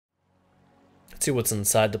see what's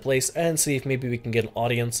inside the place, and see if maybe we can get an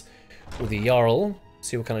audience with the Jarl.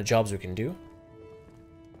 See what kind of jobs we can do.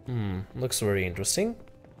 Looks very interesting.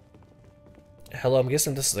 Hello, I'm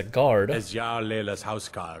guessing this is a guard. As Jarl Layla's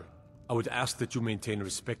houseguard, I would ask that you maintain a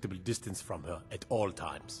respectable distance from her at all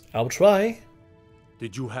times. I'll try.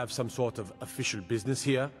 Did you have some sort of official business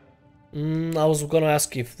here? I was gonna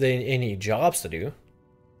ask if there are any jobs to do.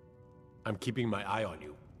 I'm keeping my eye on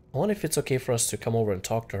you. I wonder if it's okay for us to come over and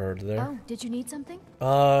talk to her there. Oh, did you need something?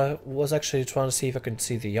 Was actually trying to see if I could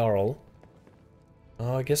see the Jarl.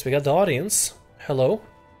 I guess we got the audience. Hello.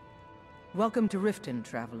 Welcome to Riften,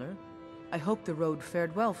 traveler. I hope the road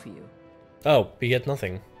fared well for you. Oh, we get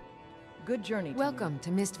nothing. Good journey to Welcome to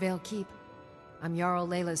Mistvale Keep. I'm Jarl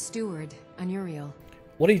Layla's steward, Unuriel.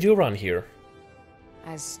 What do you do around here?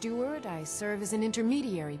 As steward, I serve as an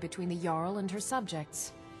intermediary between the Jarl and her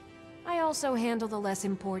subjects. I also handle the less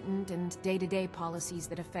important and day-to-day policies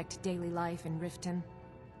that affect daily life in Riften.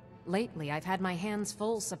 Lately, I've had my hands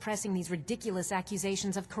full suppressing these ridiculous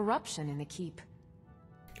accusations of corruption in the keep.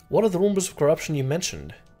 What are the rumors of corruption you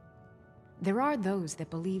mentioned? There are those that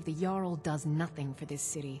believe the Jarl does nothing for this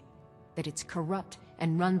city, that it's corrupt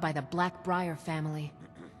and run by the Blackbriar family.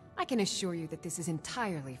 I can assure you that this is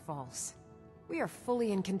entirely false. We are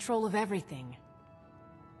fully in control of everything.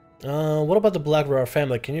 What about the Blackbriar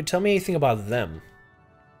family? Can you tell me anything about them?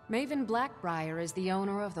 Maven Blackbriar is the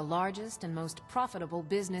owner of the largest and most profitable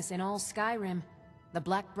business in all Skyrim, the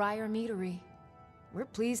Blackbriar Meadery. We're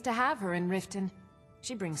pleased to have her in Riften.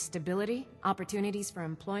 She brings stability, opportunities for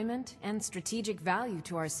employment, and strategic value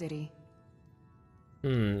to our city.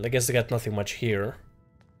 I guess they got nothing much here.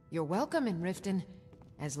 You're welcome in Riften,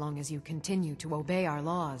 as long as you continue to obey our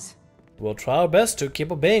laws. We'll try our best to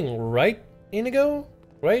keep obeying, right, Inigo?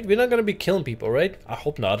 Right? We're not gonna be killing people, right? I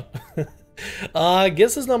hope not. I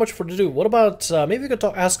guess there's not much for to do. What about, maybe we could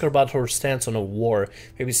ask her about her stance on a war.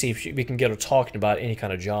 Maybe see if we can get her talking about any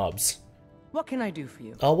kind of jobs. What can I do for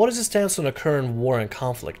you? What is your stance on the current war and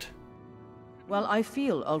conflict? Well, I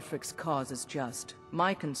feel Ulfric's cause is just.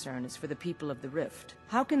 My concern is for the people of the Rift.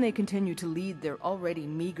 How can they continue to lead their already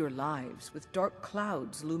meager lives with dark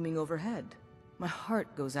clouds looming overhead? My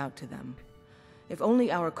heart goes out to them. If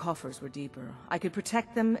only our coffers were deeper, I could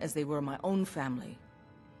protect them as they were my own family.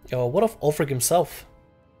 What of Ulfric himself?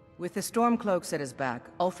 With the Stormcloaks at his back,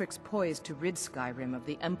 Ulfric's poised to rid Skyrim of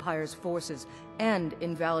the Empire's forces and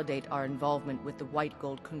invalidate our involvement with the White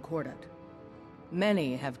Gold Concordat.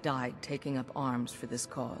 Many have died taking up arms for this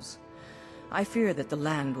cause. I fear that the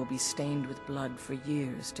land will be stained with blood for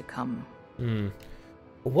years to come.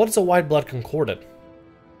 What is a White Blood Concordat?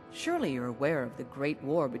 Surely you're aware of the Great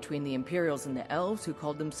War between the Imperials and the Elves who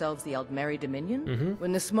called themselves the Aldmeri Dominion?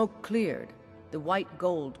 When the smoke cleared, the White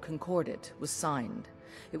Gold Concordat was signed.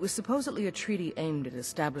 It was supposedly a treaty aimed at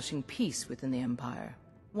establishing peace within the Empire.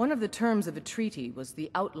 One of the terms of a treaty was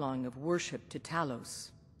the outlawing of worship to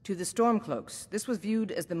Talos. To the Stormcloaks, this was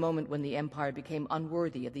viewed as the moment when the Empire became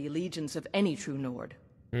unworthy of the allegiance of any true Nord.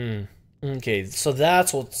 Okay, so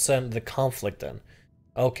that's what sent the conflict then.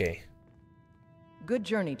 Okay. Good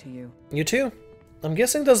journey to you. You too? I'm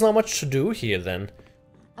guessing there's not much to do here then.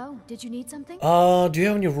 Oh, did you need something? Do you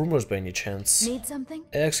have any rumors by any chance? Need something?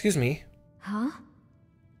 Excuse me. Huh?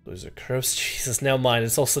 Those are curves. Jesus, never mind.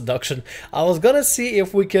 It's all seduction. I was gonna see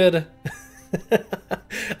if we could...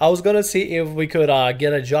 I was gonna see if we could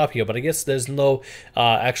get a job here, but I guess there's no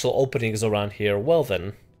actual openings around here. Well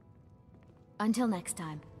then. Until next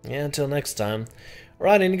time. Yeah, until next time.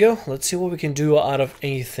 Alright, Inigo, let's see what we can do out of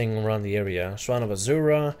anything around the area. Shrine of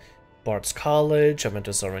Azura, Bard's College,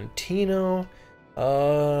 Aventus Argentino.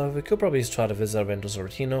 We could probably try to visit Aventus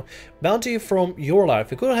Argentino. Bounty from your life.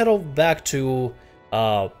 We could head over back to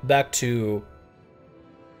God,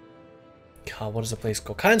 what is the place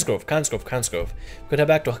called? Kynesgrove. We could head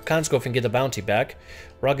back to Kynesgrove and get the bounty back.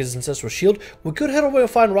 Rogge's Ancestral Shield. We could head over and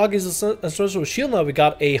find Rogge's Ancestral Shield now. We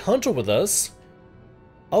got a hunter with us.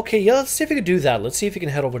 Okay, yeah, let's see if we can do that. Let's see if we can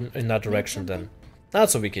head over in that direction then.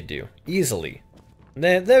 That's what we could do. Easily.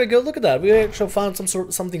 There we go, look at that. We actually found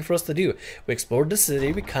something for us to do. We explored the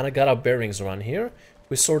city, we kind of got our bearings around here.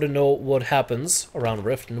 We sort of know what happens around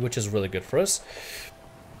Riften, which is really good for us.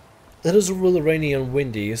 It is really rainy and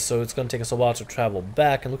windy, so it's going to take us a while to travel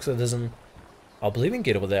back. And looks like there's an... I believe we can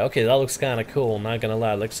get over there. Okay, that looks kind of cool, not gonna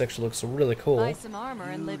lie. This actually looks really cool. Buy some armor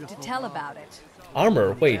and live to tell about it.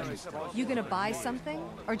 Armor? Wait. You gonna buy something?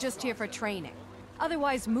 Or just here for training?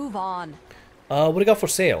 Otherwise, move on. What do you got for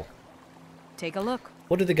sale? Take a look.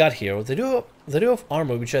 What do they got here? They do have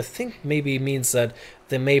armor, which I think maybe means that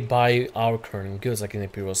they may buy our current goods, like an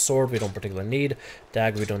Imperial Sword we don't particularly need,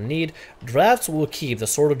 dagger we don't need. Drafts we'll keep. The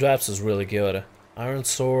Sword of Drafts is really good. Iron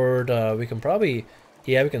sword, we can probably...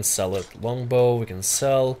 Yeah, we can sell it. Longbow, we can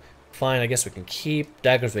sell. Fine, I guess we can keep.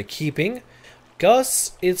 Daggers we're keeping.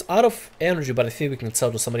 Gus, it's out of energy, but I think we can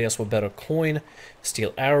sell to somebody else for better coin.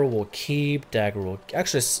 Steel arrow we'll keep. Dagger will...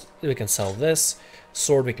 Actually, we can sell this.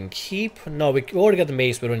 Sword we can keep. No, we already got the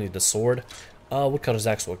mace, we don't need the sword. Woodcutter's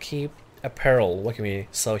axe we'll keep. Apparel, what can we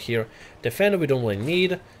sell here? Defender we don't really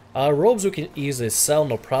need. Robes we can easily sell,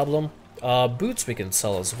 no problem. Boots we can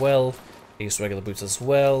sell as well. These regular boots as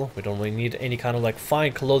well. We don't really need any kind of like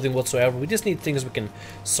fine clothing whatsoever. We just need things we can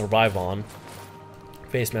survive on.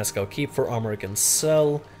 Face mask I'll keep. For armor we can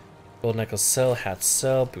sell. Gold necklace sell. Hat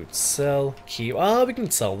sell. Boots sell. Keep. We can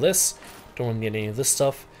sell this. Don't really need any of this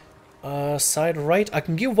stuff. Side right. I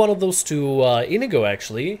can give one of those to Inigo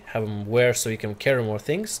actually. Have him wear so he can carry more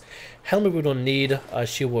things. Helmet we don't need.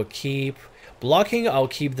 Shield we'll keep. Blocking I'll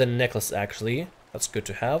keep the necklace actually. That's good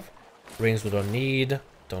to have. Rings we don't need.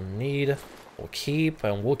 Don't need. We'll keep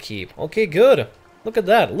and we'll keep. Okay, good. Look at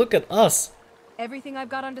that. Look at us. Everything I've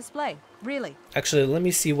got on display, really. Actually, let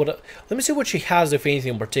me see what she has, if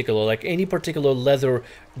anything in particular. Like any particular leather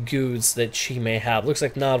goods that she may have. Looks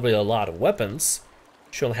like not really a lot of weapons.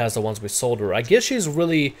 She only has the ones we sold her. I guess she's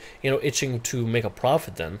really, you know, itching to make a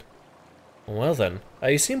profit then. Well then,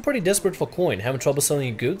 you seem pretty desperate for coin. Having trouble selling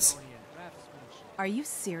your goods? Are you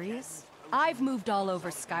serious? I've moved all over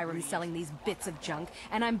Skyrim selling these bits of junk,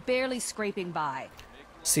 and I'm barely scraping by.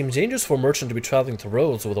 Seems dangerous for a merchant to be traveling through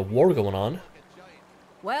roads with a war going on.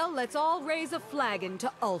 Well, let's all raise a flagon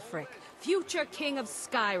to Ulfric, future king of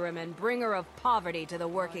Skyrim and bringer of poverty to the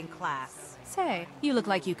working class. Say, you look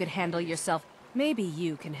like you could handle yourself. Maybe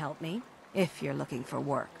you can help me, if you're looking for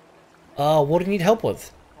work. What do you need help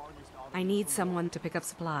with? I need someone to pick up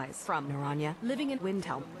supplies from Naranya, living in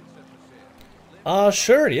Windhelm.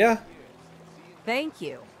 Sure, yeah. Thank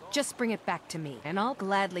you. Just bring it back to me, and I'll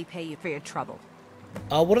gladly pay you for your trouble.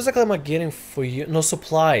 What exactly am I getting for you? No,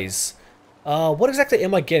 supplies. What exactly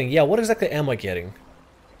am I getting? Yeah, what exactly am I getting?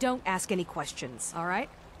 Don't ask any questions, alright?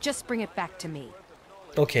 Just bring it back to me.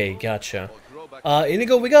 Okay, gotcha.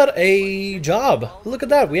 Inigo, we got a job. Look at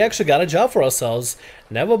that, we actually got a job for ourselves.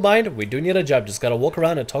 Never mind, we do need a job. Just gotta walk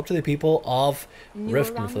around and talk to the people of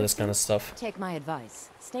Riften for this kind of stuff. Take my advice.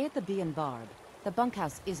 Stay at the Bee and Barb. The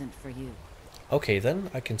bunkhouse isn't for you. Okay, then,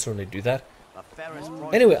 I can certainly do that.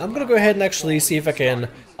 Anyway, I'm gonna go ahead and actually see if I can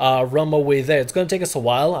run my way there. It's gonna take us a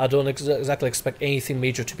while. I don't exactly expect anything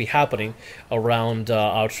major to be happening around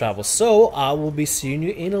our travel. So, I will be seeing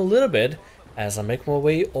you in a little bit as I make my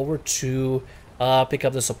way over to pick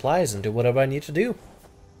up the supplies and do whatever I need to do.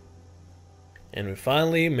 And we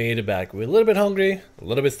finally made it back. We're a little bit hungry, a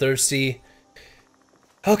little bit thirsty.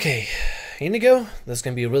 Okay, Inigo, this is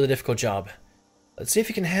gonna be a really difficult job. Let's see if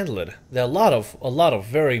you can handle it. There are a lot of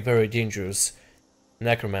very, very dangerous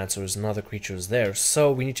necromancers and other creatures there,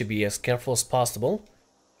 so we need to be as careful as possible.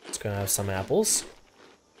 Let's go have some apples.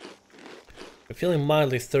 We're feeling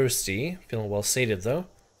mildly thirsty, feeling well sated though.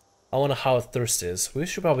 I wonder how thirst is. We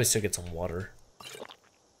should probably still get some water.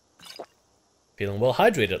 Feeling well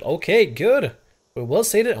hydrated. Okay, good. We're well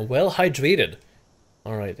sated and well hydrated.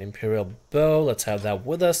 Alright, Imperial bow, let's have that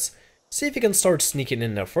with us. See if you can start sneaking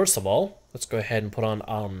in there. First of all, let's go ahead and put on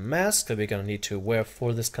our mask that we're gonna need to wear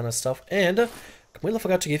for this kind of stuff. And Camilla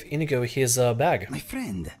forgot to give Inigo his bag. My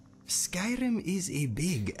friend, Skyrim is a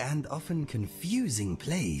big and often confusing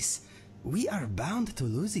place. We are bound to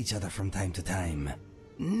lose each other from time to time.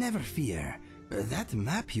 Never fear, that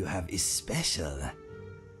map you have is special.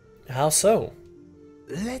 How so?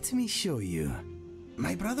 Let me show you.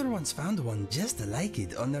 My brother once found one just like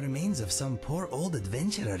it on the remains of some poor old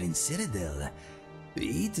adventurer in Citadel.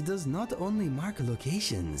 It does not only mark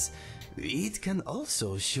locations, it can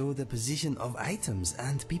also show the position of items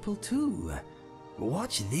and people too.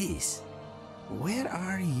 Watch this. Where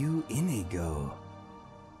are you, Inigo?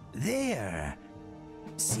 There!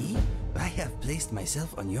 See? I have placed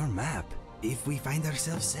myself on your map. If we find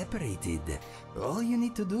ourselves separated, all you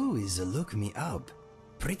need to do is look me up.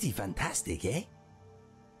 Pretty fantastic, eh?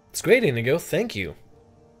 It's great, Inigo. Thank you.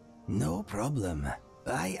 No problem.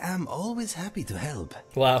 I am always happy to help.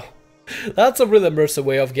 Wow. That's a really immersive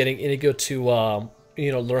way of getting Inigo to,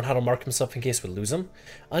 you know, learn how to mark himself in case we lose him.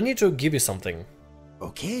 I need to give you something.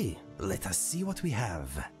 Okay, let us see what we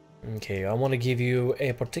have. Okay, I want to give you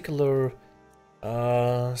a particular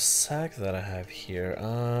sack that I have here.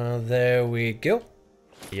 There we go.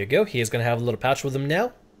 Here you go. He is going to have a little pouch with him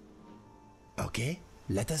now. Okay,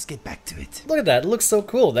 let us get back to it. Look at that. It looks so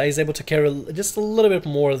cool that he's able to carry just a little bit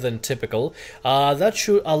more than typical. That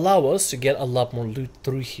should allow us to get a lot more loot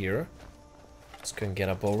through here. Let's go and get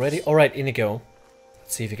up already. Alright, Inigo.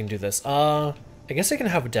 Let's see if you can do this. I guess I can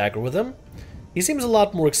have a dagger with him. He seems a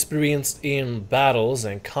lot more experienced in battles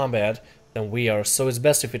and combat than we are, so it's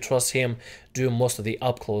best if we trust him doing most of the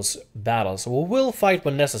up-close battles. We will fight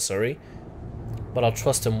when necessary, but I'll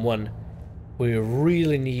trust him when we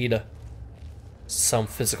really need some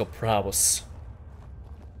physical prowess.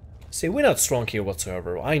 See, we're not strong here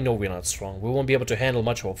whatsoever. I know we're not strong. We won't be able to handle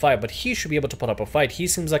much of a fight, but he should be able to put up a fight. He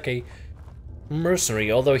seems like a mercenary,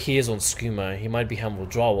 although he is on skooma. He might be having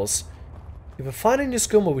withdrawals. If we find any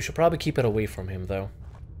skooma, we should probably keep it away from him, though.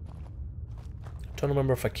 Don't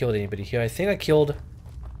remember if I killed anybody here. I think I killed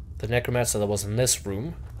the necromancer that was in this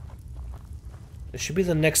room. This should be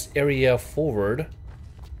the next area forward.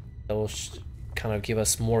 That will kind of give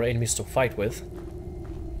us more enemies to fight with.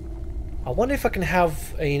 I wonder if I can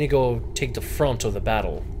have Inigo take the front of the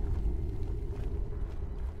battle.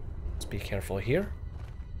 Let's be careful here.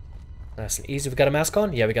 Nice and easy. We got a mask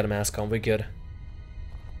on? Yeah, we got a mask on. We're good.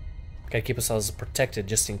 Gotta keep ourselves protected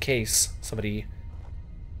just in case somebody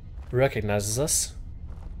recognizes us.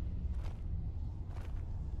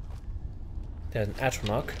 There's an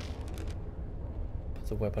Atronach. Put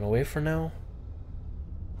the weapon away for now.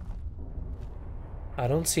 I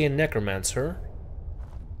don't see a Necromancer,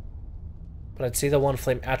 but I'd see the one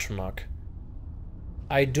flame Atronach.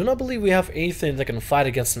 I do not believe we have anything that can fight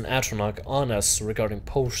against an Atronach on us regarding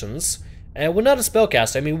potions. And we're not a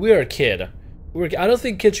spellcaster. I mean, we're a kid. I don't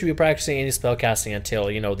think kids should be practicing any spellcasting until,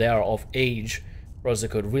 you know, they are of age, or else it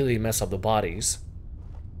could really mess up the bodies.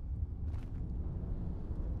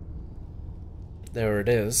 There it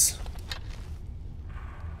is.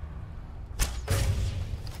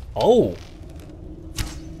 Oh!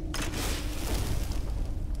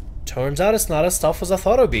 Turns out it's not as tough as I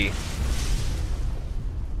thought it would be.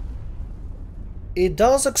 It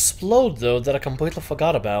does explode, though, that I completely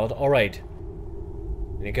forgot about. Alright.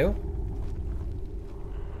 In you go.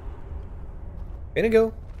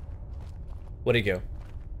 Inigo. Where'd he go?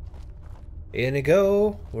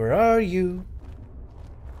 Inigo, where are you?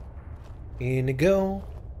 Inigo,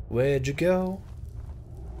 where'd you go?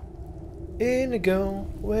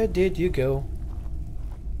 Inigo, where did you go?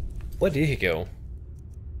 Where did he go?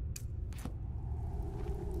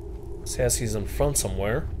 Says he's in front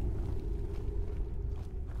somewhere.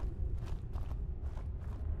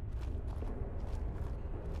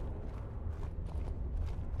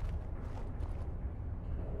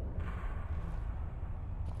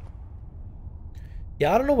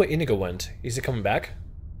 Yeah, I don't know where Inigo went. Is he coming back?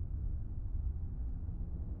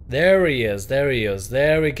 There he is, there he is,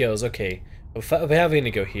 there he goes. Okay, we have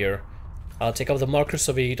Inigo here. I'll take off the marker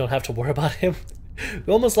so we don't have to worry about him.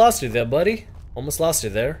 We almost lost you there, buddy. Almost lost you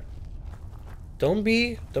there. Don't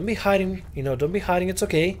be hiding, you know, don't be hiding, it's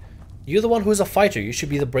okay. You're the one who's a fighter, you should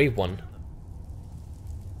be the brave one.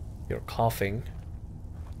 You're coughing.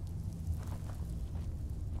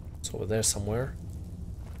 It's over there somewhere.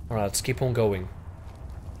 Alright, let's keep on going.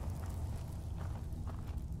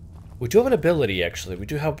 We do have an ability, actually. We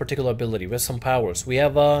do have a particular ability. We have some powers. We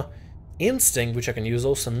have Instinct, which I can use.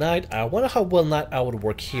 Also Night. I wonder how well Night Owl would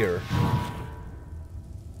work here.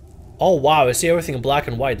 Oh wow, I see everything in black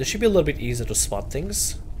and white. This should be a little bit easier to spot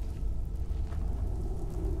things.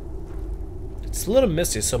 It's a little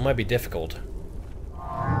misty, so it might be difficult.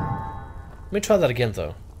 Let me try that again,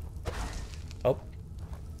 though. Oh.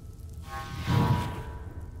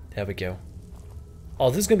 There we go. Oh,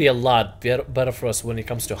 this is gonna be a lot better for us when it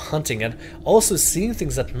comes to hunting and also seeing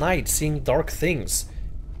things at night, seeing dark things.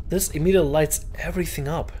 This immediately lights everything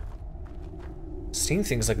up. Seeing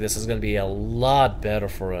things like this is gonna be a lot better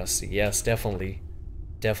for us. Yes, definitely.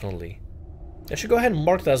 Definitely. I should go ahead and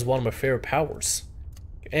mark that as one of my favorite powers.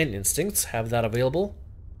 And instincts, have that available.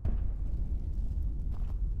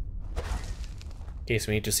 In case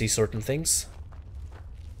we need to see certain things.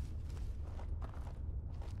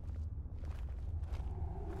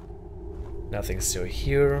 Nothing's still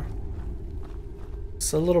here.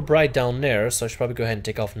 It's a little bright down there, so I should probably go ahead and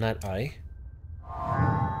take off Night Eye.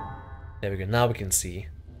 There we go, now we can see.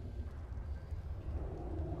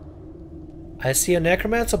 I see a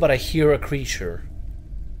necromancer, but I hear a creature.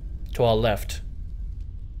 To our left.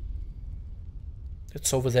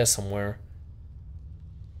 It's over there somewhere.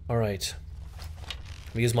 Alright.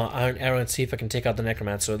 Let me use my iron arrow and see if I can take out the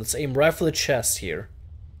necromancer. Let's aim right for the chest here.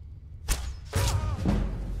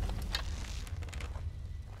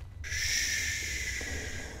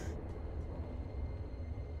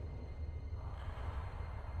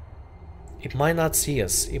 It might not see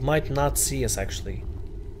us. It might not see us, actually.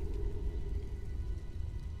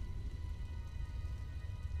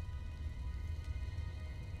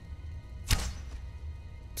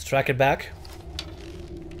 Let's track it back.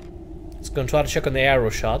 It's gonna try to check on the arrow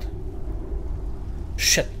shot.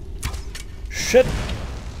 Shit. shit.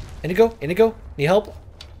 Inigo, Inigo, need help?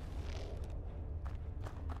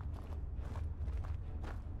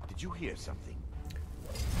 Did you hear something?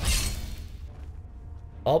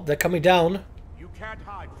 Oh, they're coming down. You can't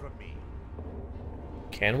hide from me.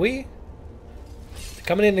 Can we? They're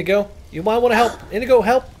coming in, Inigo. You might want to help. Inigo,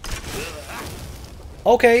 help.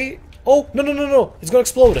 Okay. Oh, no, no, no, no. It's gonna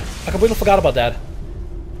explode. I completely forgot about that.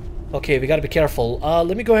 Okay, we gotta be careful.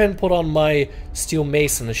 Let me go ahead and put on my steel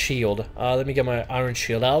mace and the shield. Let me get my iron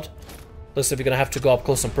shield out. Looks like we're gonna have to go up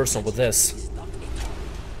close and personal with this.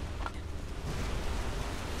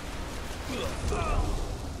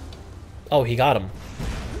 Oh, he got him.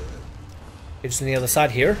 He's on the other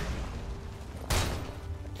side here.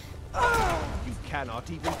 You cannot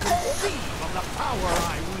even conceive of the power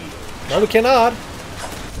I wield. No, we cannot.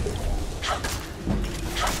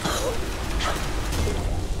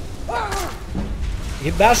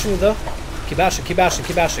 Keep bashing though. Keep bashing, keep bashing,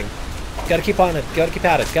 keep bashing. Gotta keep on it, gotta keep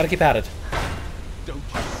at it, gotta keep at it. Don't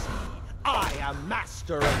you see? I am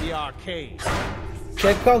master of the arcane.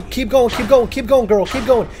 Keep going, keep going, keep going, keep going, girl, keep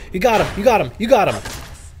going. You got him, you got him, you got him.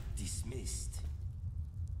 Dismissed.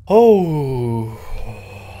 Oh,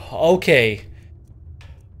 okay.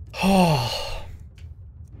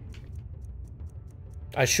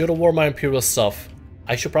 I should have worn my Imperial stuff.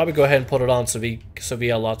 I should probably go ahead and put it on so we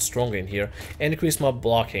are a lot stronger in here. And increase my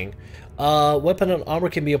blocking. Weapon and armor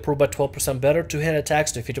can be improved by 12% better. Two-handed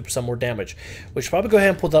attacks do 50% more damage. We should probably go ahead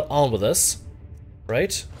and put that on with us.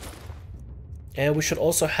 Right? And we should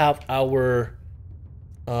also have our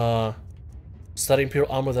study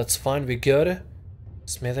Imperial armor. That's fine. We're good.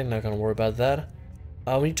 Smithing, not gonna worry about that.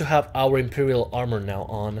 We need to have our Imperial armor now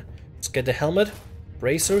on. Let's get the helmet,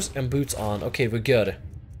 bracers, and boots on. Okay, we're good.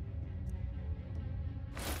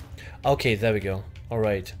 Okay, there we go.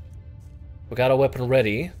 Alright. We got our weapon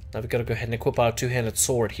ready. Now we gotta go ahead and equip our two-handed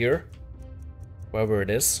sword here. Wherever it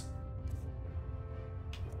is.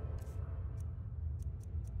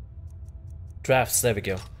 Drafts, there we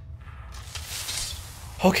go.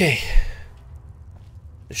 Okay.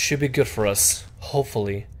 It should be good for us.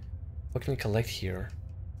 Hopefully. What can we collect here?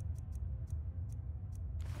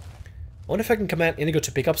 I wonder if I can command Inigo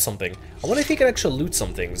to pick up something. I wonder if he can actually loot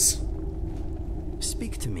some things.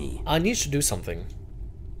 Speak to me. I need to do something.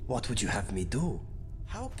 What would you have me do?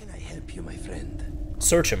 How can I help you, my friend?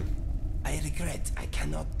 Search him. I regret I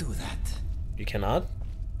cannot do that. You cannot?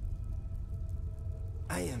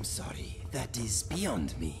 I am sorry. That is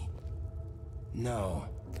beyond me. No.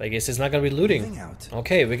 I guess he's not gonna be looting. Moving out.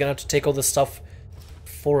 Okay, we're gonna have to take all this stuff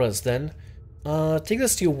for us then. Take the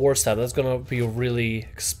steel war staff. That's gonna be really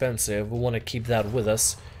expensive. We want to keep that with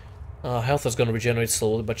us. Health is gonna regenerate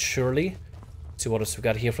slowly but surely. Let's see what else we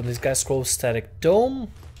got here from these guys. Scroll, static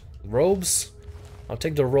dome, robes. I'll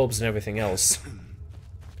take the robes and everything else.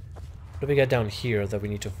 What do we got down here that we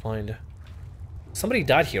need to find? Somebody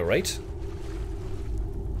died here, right?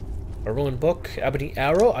 A ruined book, ebony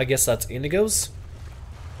arrow. I guess that's Inigo's.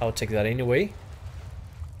 I'll take that anyway.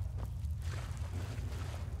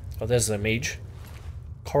 Oh, there's a mage.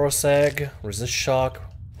 Korosag, resist shock,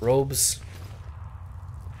 robes.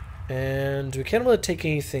 And we can't really take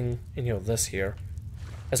anything in here, this here.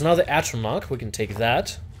 There's another Atronach, we can take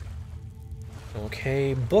that.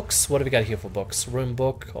 Okay, books. What do we got here for books? Rune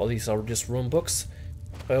book. All these are just rune books.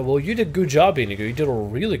 Well, you did a good job, Inigo. You did a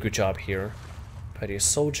really good job here. Petty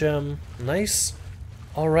soul gem. Nice.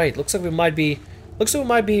 Alright, looks like we might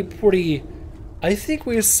be pretty... I think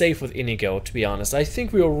we're safe with Inigo, to be honest. I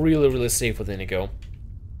think we are really safe with Inigo.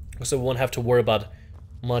 So we won't have to worry about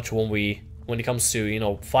much when it comes to, you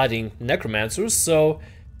know, fighting necromancers. So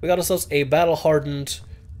we got ourselves a battle-hardened,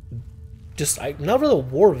 not really a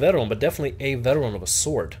war veteran, but definitely a veteran of a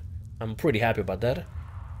sword. I'm pretty happy about that.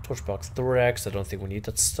 Torchbox thorax, I don't think we need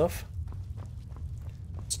that stuff.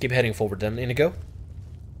 Let's keep heading forward then, Inigo.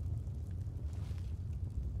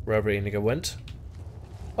 Wherever Inigo went.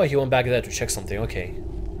 Oh, he went back there to check something, okay.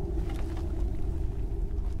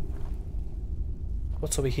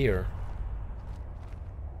 What's over here?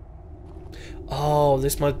 Oh,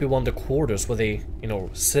 this might be one of the quarters where they, you know,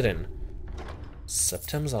 sit in.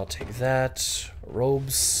 Septims, I'll take that.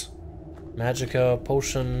 Robes. Magicka,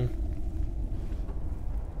 potion.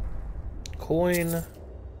 Coin.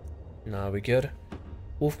 Nah, we good.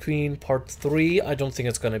 Wolf Queen, part 3. I don't think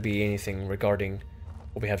it's gonna be anything regarding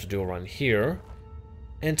what we have to do around here.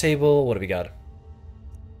 End table, what do we got?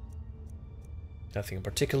 Nothing in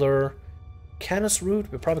particular. Canis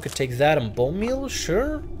root, we probably could take that and bone meal,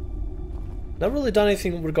 sure. Not really done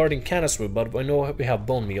anything regarding Canis root, but I know we have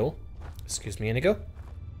bone meal. Excuse me, Inigo.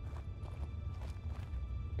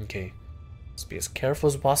 Okay. Let's be as careful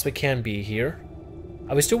as we possibly can be here.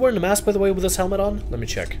 Are we still wearing the mask, by the way, with this helmet on? Let me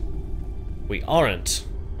check. We aren't.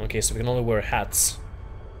 Okay, so we can only wear hats.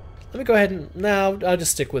 Let me go ahead and... Now, I'll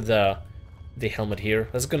just stick with the helmet here.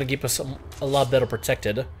 That's going to keep us a lot better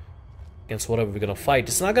protected against whatever we're going to fight.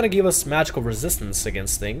 It's not going to give us magical resistance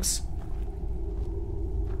against things,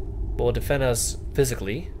 but will defend us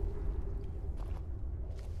physically.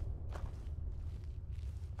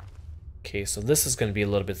 Okay, so this is going to be a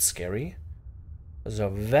little bit scary. There's a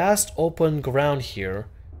vast open ground here.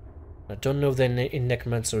 I don't know if there are any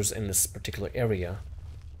necromancers in this particular area.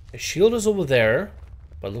 A shield is over there,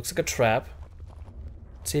 but it looks like a trap.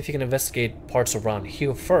 Let's see if you can investigate parts around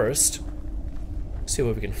here first. See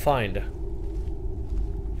what we can find. And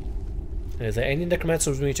if there are any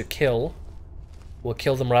necromancers we need to kill, we'll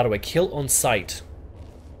kill them right away. Kill on sight.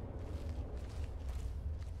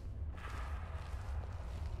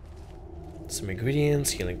 Some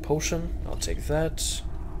ingredients, healing potion. I'll take that.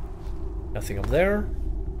 Nothing up there.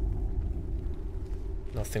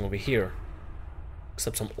 Nothing over here.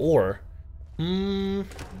 Except some ore. We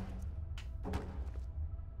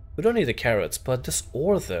don't need the carrots, but this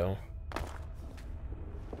ore though.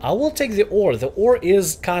 I will take the ore. The ore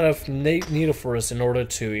is kind of needed for us in order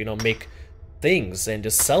to, you know, make things and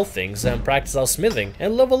just sell things and practice our smithing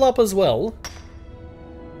and level up as well.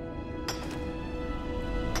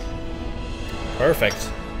 Perfect.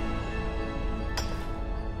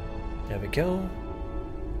 There we go.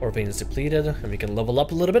 Ore vein is depleted and we can level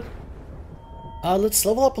up a little bit. Let's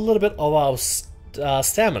level up a little bit of our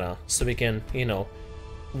stamina so we can, you know,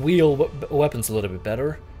 wield weapons a little bit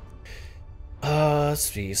better. Let's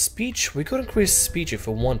see. Speech. We could increase speech if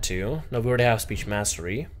we want to. No, we already have speech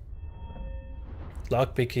mastery.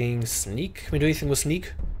 Lockpicking, sneak. Can we do anything with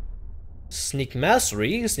sneak? Sneak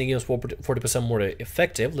mastery. Sneaking is 40% more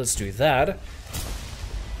effective. Let's do that.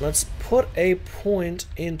 Let's put a point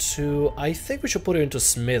into... I think we should put it into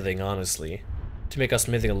smithing, honestly, to make our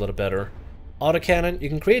smithing a little better. Autocannon. You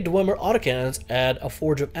can create Dwemer autocannons at a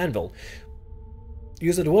Forge of Anvil.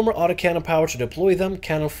 Use the Dwemer autocannon power to deploy them.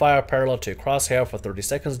 Cannon fire parallel to a crosshair for 30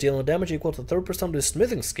 seconds, dealing damage equal to 30% of the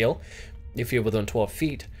smithing skill if you're within 12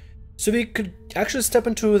 feet. So we could actually step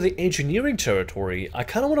into the engineering territory. I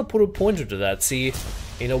kind of want to put a pointer to that, see,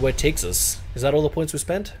 you know, where it takes us. Is that all the points we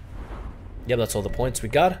spent? Yep, that's all the points we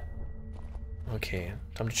got. Okay,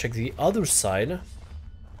 time to check the other side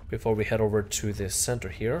before we head over to the center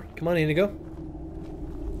here. Come on, Inigo.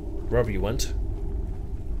 Wherever you went.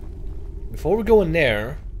 Before we go in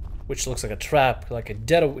there, which looks like a trap, like a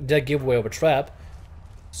dead giveaway of a trap,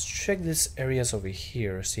 let's check these areas over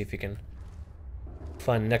here, see if we can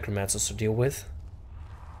find necromancers to deal with.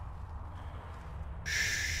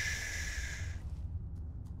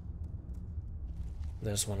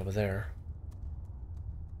 There's one over there.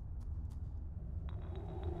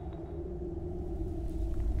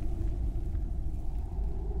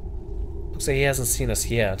 Looks like he hasn't seen us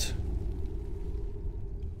yet.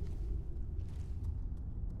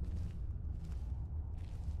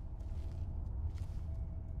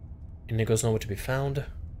 Inigo's nowhere to be found.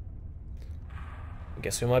 I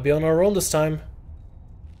guess we might be on our own this time.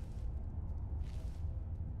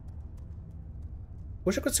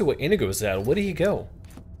 Wish I could see where Inigo is at. Where did he go?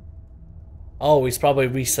 Oh, he's probably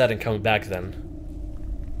reset and coming back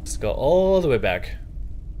then. Let's go all the way back.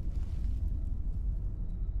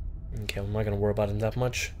 Okay, I'm not gonna worry about him that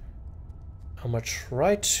much. I'm gonna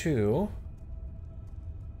try to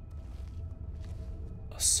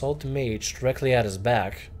assault the mage directly at his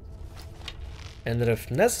back. And then if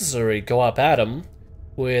necessary, go up at him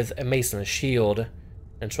with a mace and a shield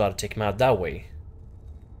and try to take him out that way.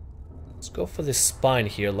 Let's go for this spine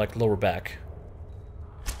here, like lower back.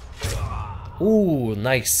 Ooh,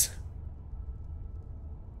 nice.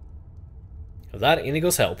 That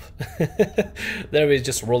Inigo's help. There he is,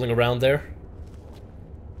 just rolling around there.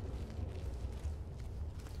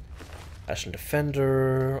 Ashen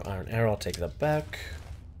Defender, Iron Arrow, I'll take that back.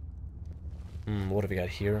 What have we got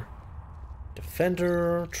here?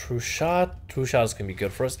 Defender, True Shot. True Shot is gonna be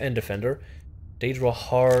good for us, and Defender. Daedra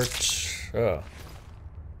Heart.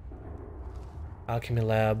 Alchemy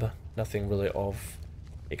Lab. Nothing really of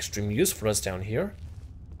extreme use for us down here.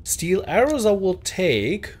 Steel Arrows I will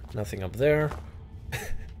take. Nothing up there.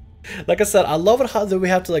 Like I said, I love it how that we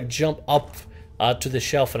have to like jump up to the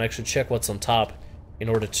shelf and actually check what's on top in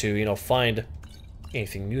order to, you know, find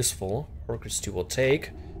anything useful. Workers 2 will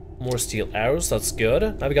take. More steel arrows, that's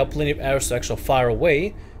good. Now we got plenty of arrows to actually fire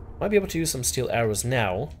away. Might be able to use some steel arrows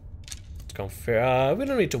now. Let's go fair. We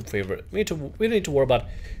don't need to favorite. We don't need to worry about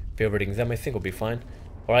favoriting them. I think we'll be fine.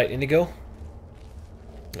 All right, Inigo.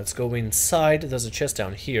 Let's go inside. There's a chest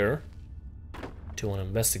down here. Do want to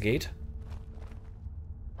investigate.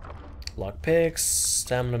 Lockpicks,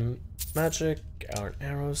 stamina magic, iron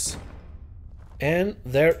arrows. And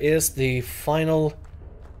there is the final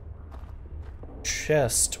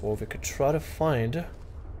chest where we could try to find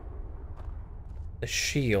the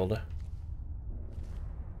shield.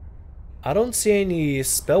 I don't see any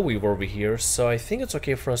spellweaver over here, so I think it's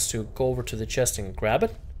okay for us to go over to the chest and grab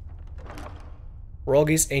it.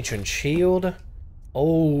 Rogue's Ancient Shield.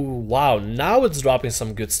 Oh, wow, now it's dropping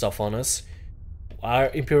some good stuff on us.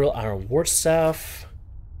 Our Imperial Iron Ward Staff.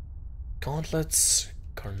 Gauntlets.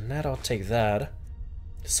 Cornet, I'll take that.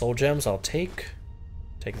 Soul Gems, I'll take.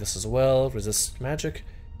 Take this as well. Resist Magic.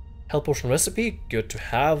 Health Potion Recipe, good to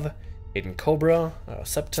have. Hidden Cobra.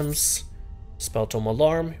 Septums. Spell Tome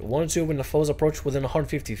Alarm. 1 or 2 when the foes approach within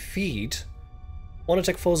 150 feet. 1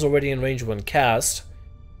 attack foes already in range when cast.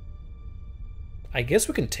 I guess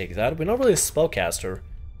we can take that. We're not really a spellcaster.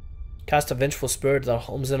 Cast a Vengeful Spirit that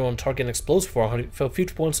homes in on target and explodes for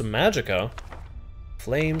future points of magicka.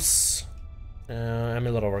 Flames.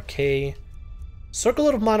 Amulet of Arcade.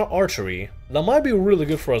 Circlet of Minor Archery. That might be really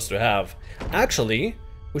good for us to have. Actually,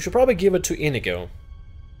 we should probably give it to Inigo.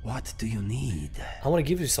 What do you need? I want to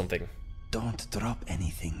give you something. Don't drop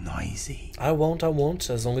anything noisy. I won't,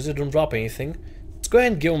 as long as you don't drop anything. Let's go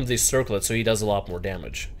ahead and give him this circlet so he does a lot more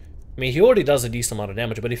damage. I mean, he already does a decent amount of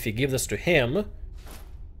damage, but if you give this to him,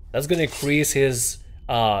 that's going to increase his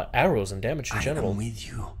arrows and damage in general. I'm with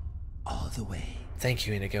you all the way. Thank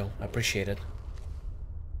you, Inigo. I appreciate it.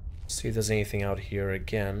 Let's see if there's anything out here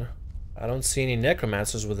again. I don't see any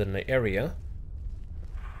necromancers within the area.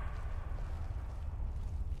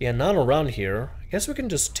 Yeah, none around here. I guess we can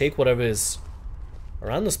just take whatever is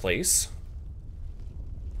around this place.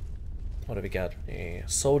 What have we got? A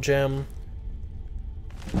soul gem.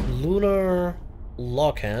 Lunar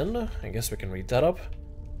Lockhand. I guess we can read that up.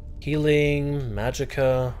 Healing,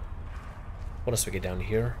 magicka. What else we get down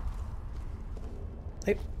here?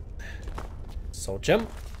 Hey. Soul gem.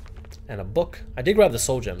 And a book. I did grab the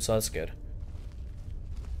soul gem, so that's good.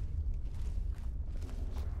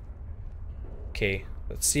 Okay,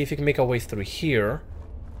 let's see if we can make our way through here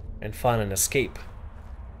and find an escape.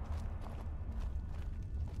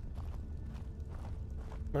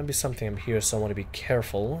 Might be something up here, so I want to be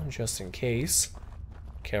careful, just in case.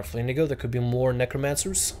 Careful, Inigo, there could be more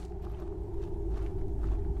necromancers.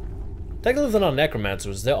 Technically, they're not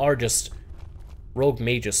necromancers, they are just rogue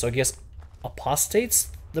mages, so I guess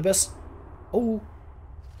apostates, the best... Oh,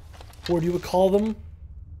 what you would call them?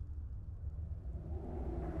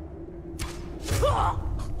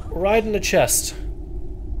 Right in the chest.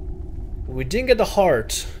 We didn't get the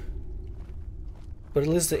heart, but at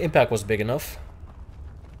least the impact was big enough.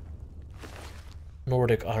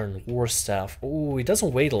 Nordic Iron War Staff. Ooh, it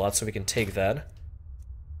doesn't weight a lot, so we can take that.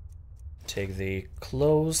 Take the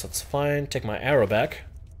clothes, that's fine. Take my arrow back.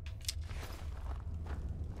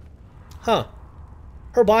 Huh.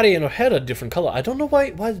 Her body and her head are different color. I don't know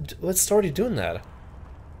why it started doing that.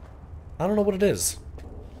 I don't know what it is.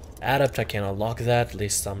 Adept, I can unlock that. At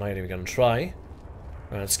least I'm not even gonna try.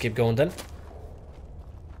 Alright, let's keep going then.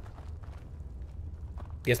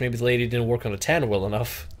 Guess maybe the lady didn't work on the tan well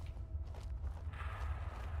enough.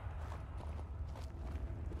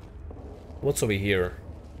 What's over here?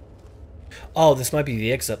 Oh, this might be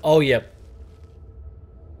the exit. Oh, yep.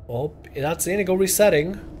 Oh, that's Inigo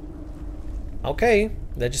resetting. Okay,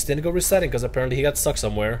 that just didn't go resetting because apparently he got stuck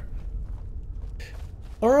somewhere.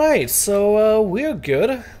 Alright, so we're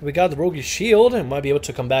good. We got the roguish shield and might be able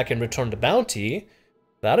to come back and return the bounty.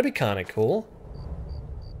 That'd be kinda cool.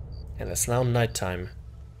 And it's now nighttime.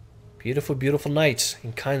 Beautiful, beautiful night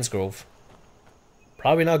in Kynesgrove.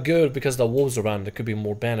 Probably not good because the wolves around. There could be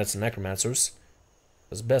more bandits and necromancers.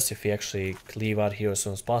 It's best if we actually leave out here as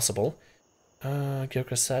soon as possible.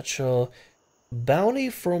 Gilchrist Satchel. Bounty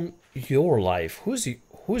from your life. Who's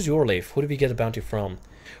your life? Who did we get the bounty from?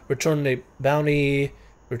 Return the bounty.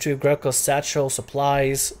 Retrieve Gilchrist Satchel.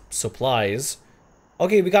 Supplies. Supplies.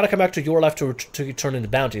 Okay, we gotta come back to your life to return in the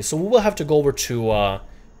bounty. So we will have to go over to we'll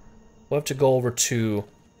have to go over to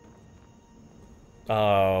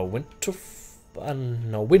Windhelm.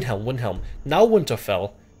 Now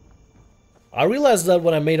Winterfell. I realized that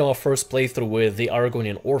when I made my first playthrough with the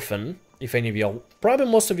Argonian Orphan. If any of y'all, probably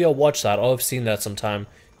most of y'all watched that, or have seen that sometime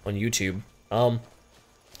on YouTube.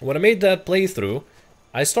 When I made that playthrough,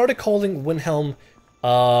 I started calling Windhelm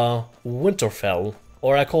Winterfell,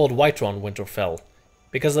 or I called Whiterun Winterfell.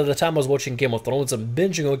 Because at the time I was watching Game of Thrones and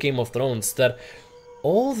binging on Game of Thrones, that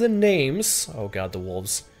all the names, oh god, the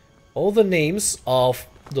wolves, all the names of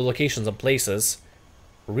the locations and places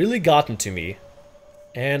really gotten to me.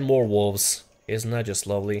 And more wolves. Isn't that just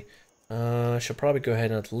lovely? I should probably go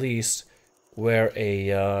ahead and at least wear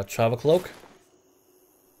a travel cloak.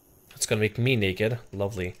 It's gonna make me naked.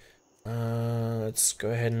 Lovely. Let's go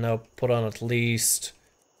ahead and now put on at least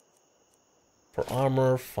for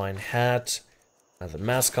armor, fine hat, have the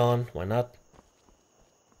mask on. Why not?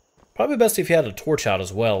 Probably best if you had a torch out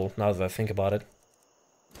as well. Now that I think about it.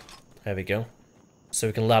 There we go. So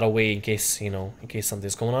we can ladder away in case, you know, in case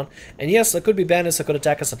something's going on. And yes, there could be bandits that could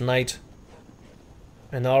attack us at night.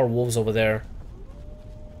 And there are wolves over there.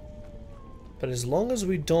 But as long as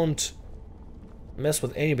we don't mess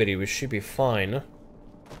with anybody, we should be fine.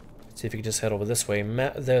 Let's see if we can just head over this way.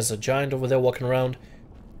 There's a giant over there walking around.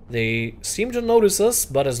 They seem to notice us,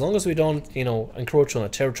 but as long as we don't, you know, encroach on the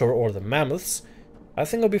territory or the mammoths, I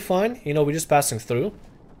think we'll be fine. You know, we're just passing through.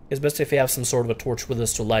 It's best if we have some sort of a torch with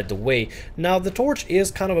us to light the way. Now, the torch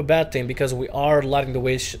is kind of a bad thing because we are lighting the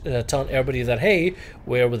way, telling everybody that, hey,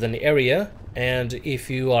 we're within the area, and if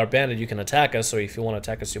you are banded, you can attack us, or if you want to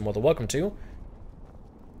attack us, you're more than welcome to.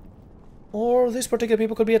 Or these particular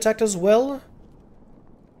people could be attacked as well.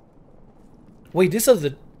 Wait, these are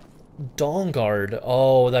the Dawn Guard.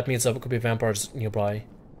 Oh, that means there could be vampires nearby.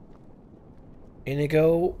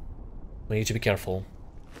 Inigo, we need to be careful.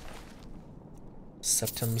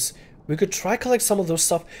 Septums. We could try collect some of those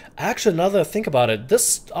stuff. Actually, now that I think about it,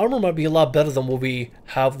 this armor might be a lot better than what we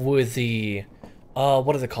have with the...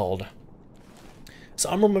 what are they called? This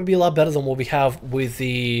armor might be a lot better than what we have with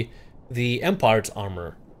the Empire's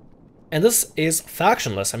armor. And this is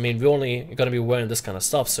factionless. I mean, we're only gonna be wearing this kind of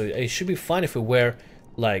stuff, so it should be fine if we wear,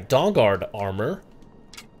 like, Dawn Guard armor.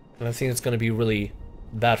 And I think it's gonna be really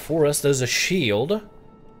bad for us. There's a shield.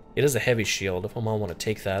 It is a heavy shield, if I might want to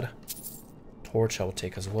take that. Torch I will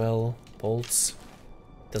take as well. Bolts.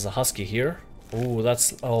 There's a husky here. Ooh,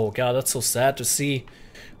 that's... oh god, that's so sad to see.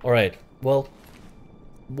 Alright, well,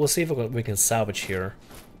 we'll see if we can salvage here.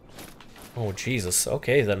 Oh, Jesus.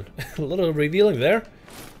 Okay, then. A little revealing there.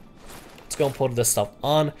 Let's go and put this stuff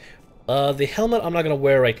on. The helmet I'm not going to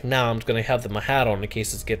wear right now. I'm just going to have my hat on in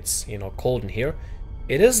case it gets, you know, cold in here.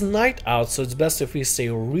 It is night out, so it's best if we stay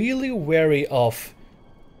really wary of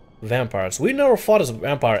vampires. We never fought as a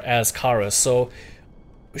vampire as Kara, so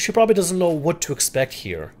she probably doesn't know what to expect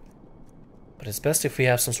here. But it's best if we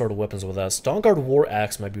have some sort of weapons with us. Dawnguard War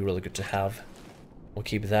Axe might be really good to have. We'll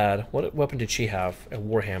keep that. What weapon did she have? A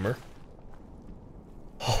Warhammer.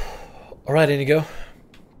 Alright, Inigo.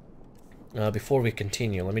 Before we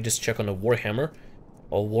continue, let me just check on the Warhammer.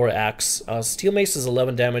 Or War Axe. Steel Mace is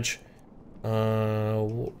 11 damage.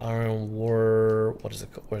 Iron War... what is it?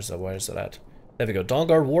 Where is that at? There we go.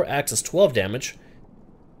 Dawnguard War Axe is 12 damage.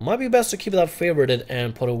 Might be best to keep that favorited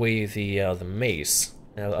and put away the mace.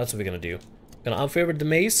 Now that's what we're gonna do. We're gonna unfavorite the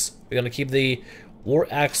mace. We're gonna keep the War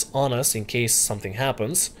Axe on us in case something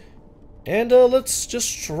happens. And let's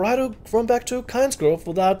just try to run back to Kynesgrove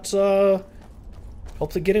without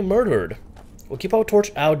hopefully getting murdered. We'll keep our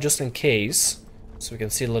torch out just in case, so we can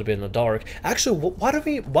see a little bit in the dark. Actually, why do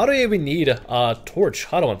we even need a torch?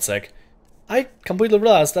 Hold on one sec. I completely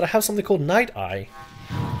realized that I have something called Night Eye.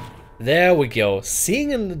 There we go.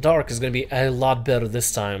 Seeing in the dark is going to be a lot better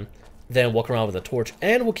this time than walking around with a torch.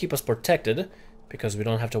 And will keep us protected, because we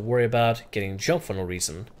don't have to worry about getting jumped for no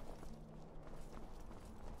reason.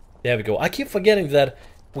 There we go. I keep forgetting that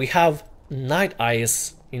we have Night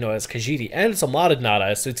Eyes, you know, as Khajiit, and it's a modded Night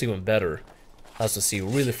Eye, so it's even better. As to see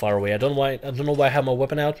really far away. I don't know why I have my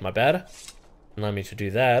weapon out. My bad. Allow me to do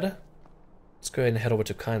that. Let's go ahead and head over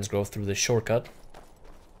to Kynesgrove through this shortcut.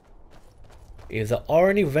 If there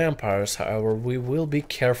are any vampires, however, we will be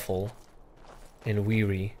careful and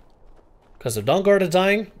weary. Because the Dawnguard are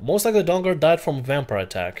dying, most likely the Dawnguard died from a vampire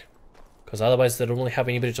attack. Because otherwise they don't really have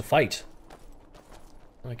anybody to fight.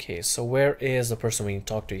 Okay, so where is the person we need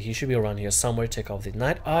to talk to? He should be around here somewhere. Take off the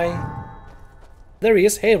Night Eye. There he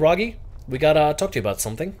is. Hey, Roggy. We gotta talk to you about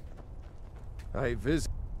something. I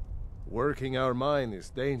visit. Working our mine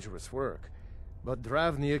is dangerous work. But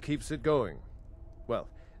Dravnia keeps it going. Well,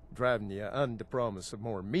 Dravnia and the promise of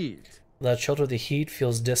more meat. That shelter of the heat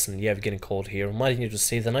feels distant. Yeah, we're getting cold here. Reminding you to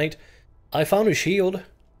save the night. I found a shield.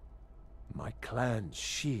 My clan's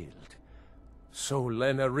shield. So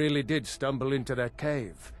Lena really did stumble into that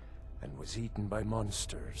cave and was eaten by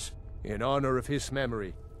monsters. In honor of his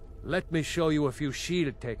memory, let me show you a few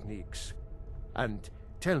shield techniques. And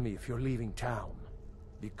tell me if you're leaving town.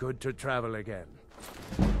 Be good to travel again.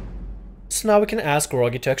 So now we can ask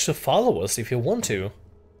Roggy to actually follow us if you want to.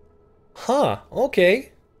 Huh,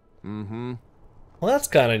 okay. Mm-hmm. Well, that's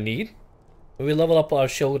kind of neat. We level up our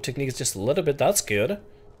shield techniques just a little bit, that's good.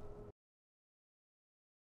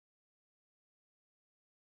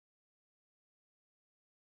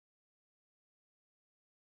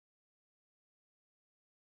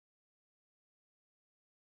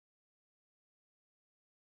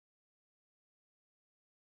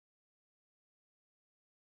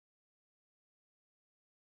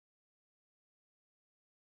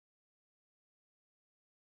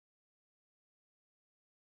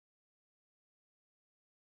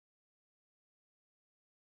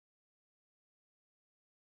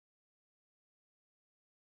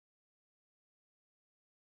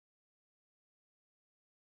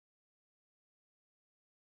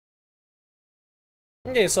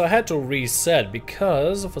 Okay, so I had to reset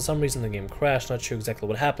because for some reason the game crashed. Not sure exactly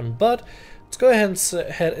what happened, but let's go ahead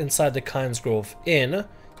and head inside the Kynesgrove Inn.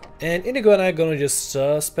 And Inigo and I are gonna just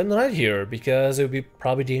spend the night here because it would be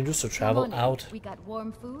probably dangerous to travel out. We got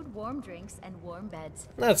warm food, warm drinks, and warm beds.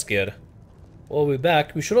 That's good. We'll be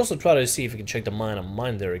back. We should also try to see if we can check the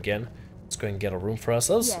mine there again. Let's go and get a room for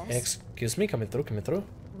ourselves. Yes. Excuse me, coming through.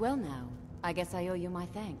 Well now, I guess I owe you my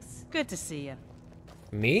thanks. Good to see you.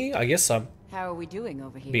 Me? I guess I'm How are we doing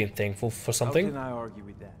over here? being thankful for something. How can I argue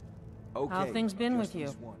with that? Okay. How things been with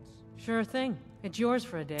you? Sure thing. It's yours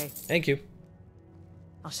for a day. Thank you.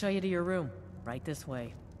 I'll show you to your room. Right this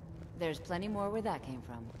way. There's plenty more where that came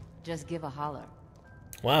from. Just give a holler.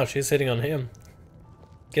 Wow, she's hitting on him.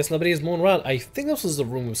 Guess nobody is moving around. I think this was the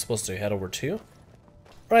room we're supposed to head over to.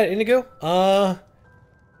 Right, Inigo. I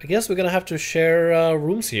guess we're gonna have to share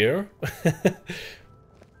rooms here.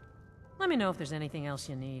 Let me know if there's anything else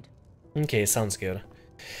you need. Okay, sounds good.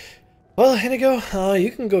 Well, Inigo,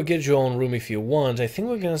 you can go get your own room if you want. I think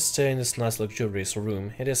we're gonna stay in this nice luxurious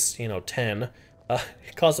room. It is, you know, 10.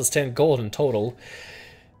 It cost us 10 gold in total.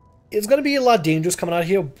 It's gonna be a lot dangerous coming out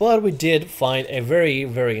here, but we did find a very,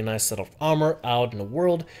 very nice set of armor out in the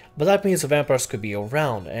world. But that means the vampires could be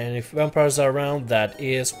around, and if vampires are around, that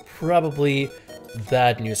is probably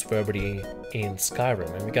bad news for everybody in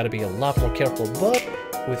Skyrim, and we gotta be a lot more careful. But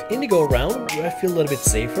with Inigo around, I feel a little bit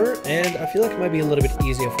safer, and I feel like it might be a little bit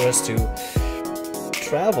easier for us to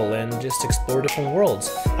travel and just explore different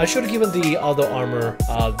worlds. I should have given the other armor,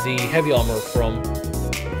 the heavy armor from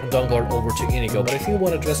Dawnguard over to Inigo, but I think I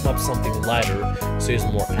want to dress him up something lighter so he's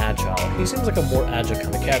more agile. He seems like a more agile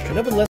kind of character. Nevertheless,